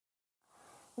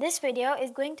This video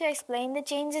is going to explain the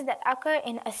changes that occur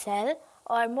in a cell,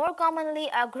 or more commonly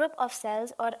a group of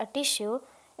cells or a tissue,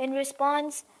 in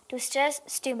response to stress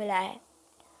stimuli.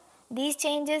 These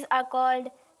changes are called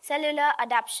cellular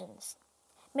adaptations.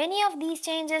 Many of these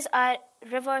changes are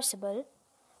reversible,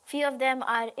 few of them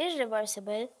are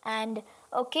irreversible, and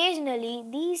occasionally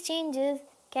these changes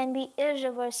can be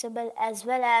irreversible as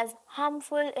well as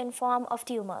harmful in form of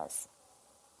tumors.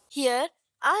 Here,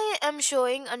 I am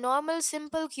showing a normal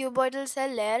simple cuboidal cell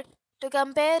layer to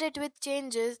compare it with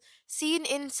changes seen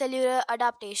in cellular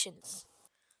adaptations.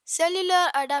 Cellular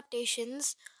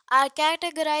adaptations are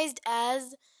categorized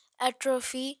as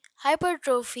atrophy,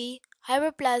 hypertrophy,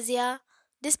 hyperplasia,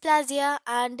 dysplasia,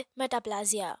 and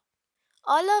metaplasia.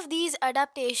 All of these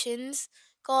adaptations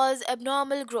cause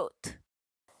abnormal growth.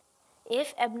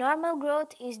 If abnormal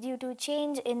growth is due to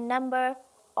change in number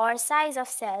or size of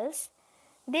cells,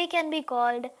 they can be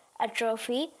called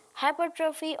atrophy,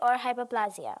 hypertrophy, or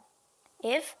hypoplasia.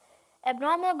 If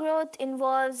abnormal growth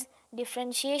involves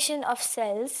differentiation of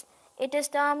cells, it is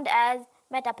termed as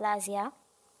metaplasia.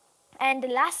 And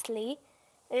lastly,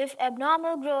 if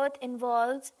abnormal growth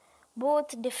involves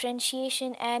both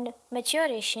differentiation and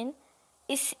maturation,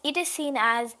 it is seen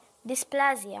as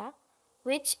dysplasia,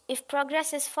 which, if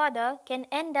progresses further, can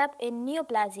end up in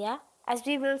neoplasia, as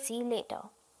we will see later.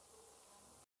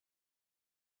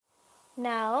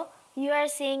 Now, you are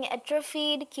seeing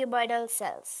atrophied cuboidal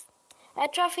cells.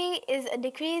 Atrophy is a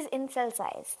decrease in cell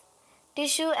size.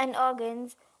 Tissue and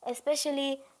organs,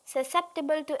 especially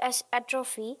susceptible to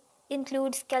atrophy,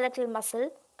 include skeletal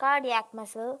muscle, cardiac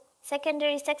muscle,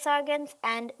 secondary sex organs,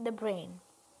 and the brain.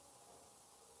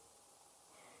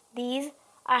 These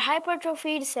are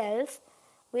hypertrophied cells,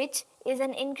 which is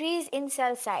an increase in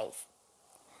cell size.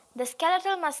 The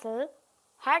skeletal muscle,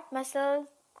 heart muscles,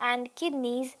 and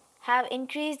kidneys have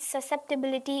increased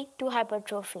susceptibility to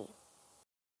hypertrophy.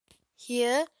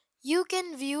 Here, you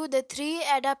can view the three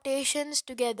adaptations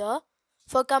together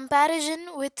for comparison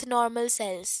with normal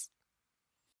cells.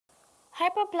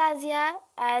 Hyperplasia,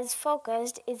 as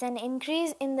focused, is an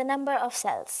increase in the number of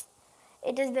cells.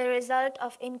 It is the result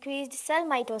of increased cell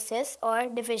mitosis or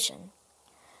division.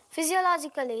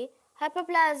 Physiologically,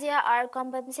 hyperplasia are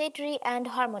compensatory and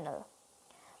hormonal.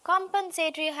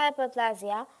 Compensatory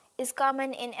hyperplasia is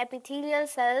common in epithelial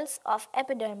cells of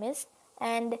epidermis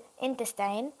and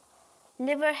intestine,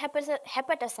 liver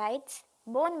hepatocytes,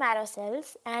 bone marrow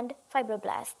cells, and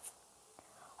fibroblasts.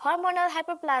 Hormonal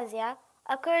hyperplasia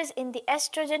occurs in the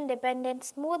estrogen-dependent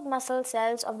smooth muscle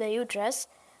cells of the uterus,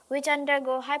 which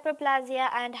undergo hyperplasia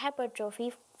and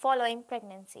hypertrophy following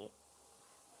pregnancy.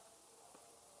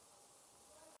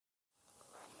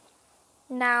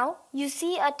 Now, you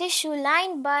see a tissue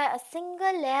lined by a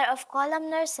single layer of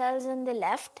columnar cells on the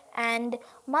left and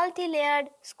multi-layered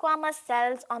squamous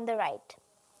cells on the right.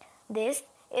 This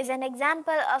is an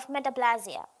example of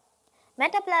metaplasia.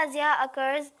 Metaplasia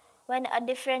occurs when a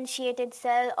differentiated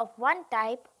cell of one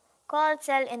type, called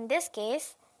cell in this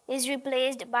case, is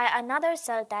replaced by another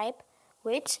cell type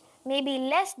which may be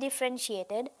less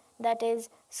differentiated, that is,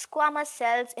 squamous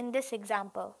cells in this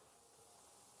example.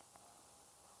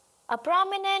 A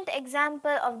prominent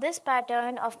example of this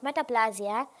pattern of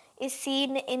metaplasia is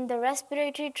seen in the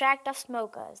respiratory tract of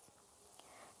smokers.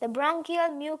 The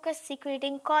bronchial mucus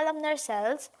secreting columnar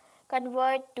cells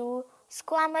convert to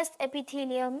squamous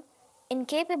epithelium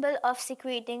incapable of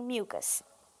secreting mucus.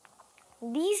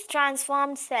 These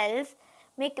transformed cells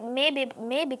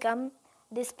may become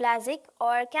dysplasic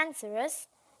or cancerous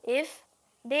if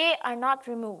they are not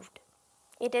removed.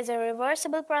 It is a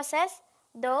reversible process,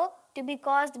 though to be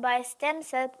caused by stem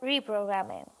cell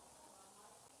reprogramming.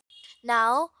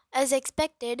 Now, as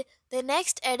expected, the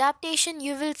next adaptation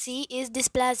you will see is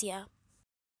dysplasia.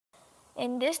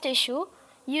 In this tissue,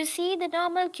 you see the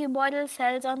normal cuboidal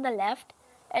cells on the left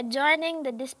adjoining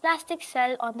the dysplastic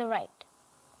cell on the right.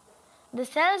 The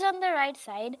cells on the right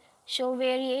side show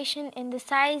variation in the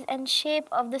size and shape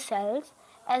of the cells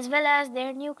as well as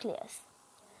their nucleus.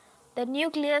 The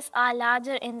nucleus are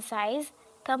larger in size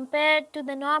compared to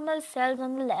the normal cells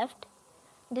on the left.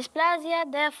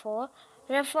 Dysplasia, therefore,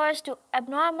 refers to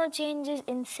abnormal changes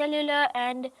in cellular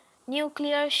and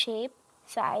nuclear shape,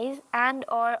 size,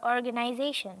 and/or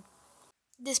organization.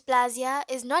 Dysplasia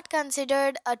is not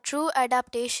considered a true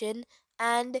adaptation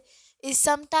and is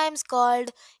sometimes called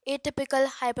atypical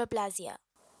hyperplasia.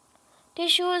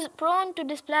 Tissues prone to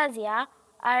dysplasia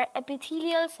are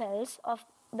epithelial cells of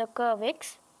the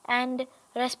cervix and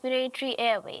respiratory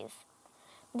airways.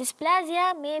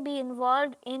 Dysplasia may be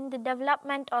involved in the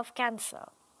development of cancer.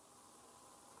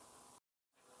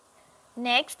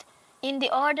 Next, in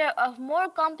the order of more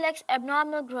complex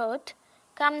abnormal growth,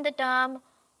 come the term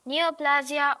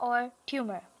neoplasia or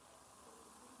tumor.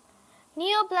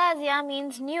 Neoplasia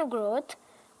means new growth,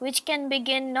 which can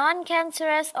begin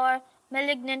non-cancerous or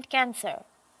malignant cancer.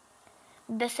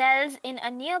 The cells in a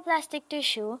neoplastic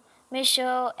tissue may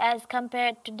show, as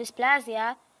compared to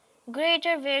dysplasia,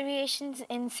 greater variations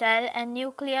in cell and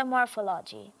nuclear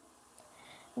morphology.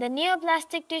 The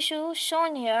neoplastic tissue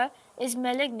shown here is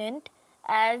malignant,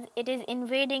 as it is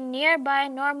invading nearby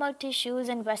normal tissues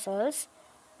and vessels,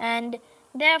 and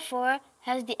therefore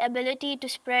has the ability to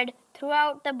spread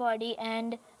throughout the body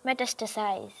and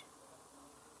metastasize.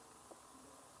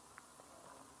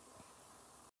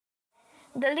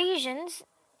 The lesions,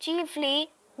 chiefly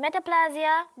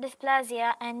metaplasia,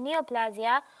 dysplasia, and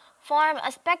neoplasia, form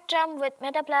a spectrum with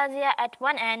metaplasia at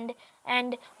one end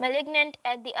and malignant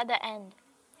at the other end.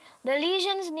 The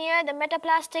lesions near the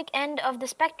metaplastic end of the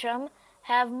spectrum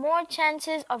have more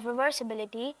chances of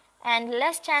reversibility and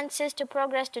less chances to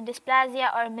progress to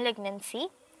dysplasia or malignancy,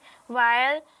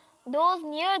 while those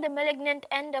near the malignant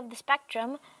end of the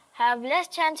spectrum have less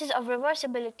chances of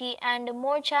reversibility and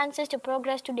more chances to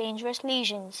progress to dangerous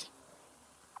lesions.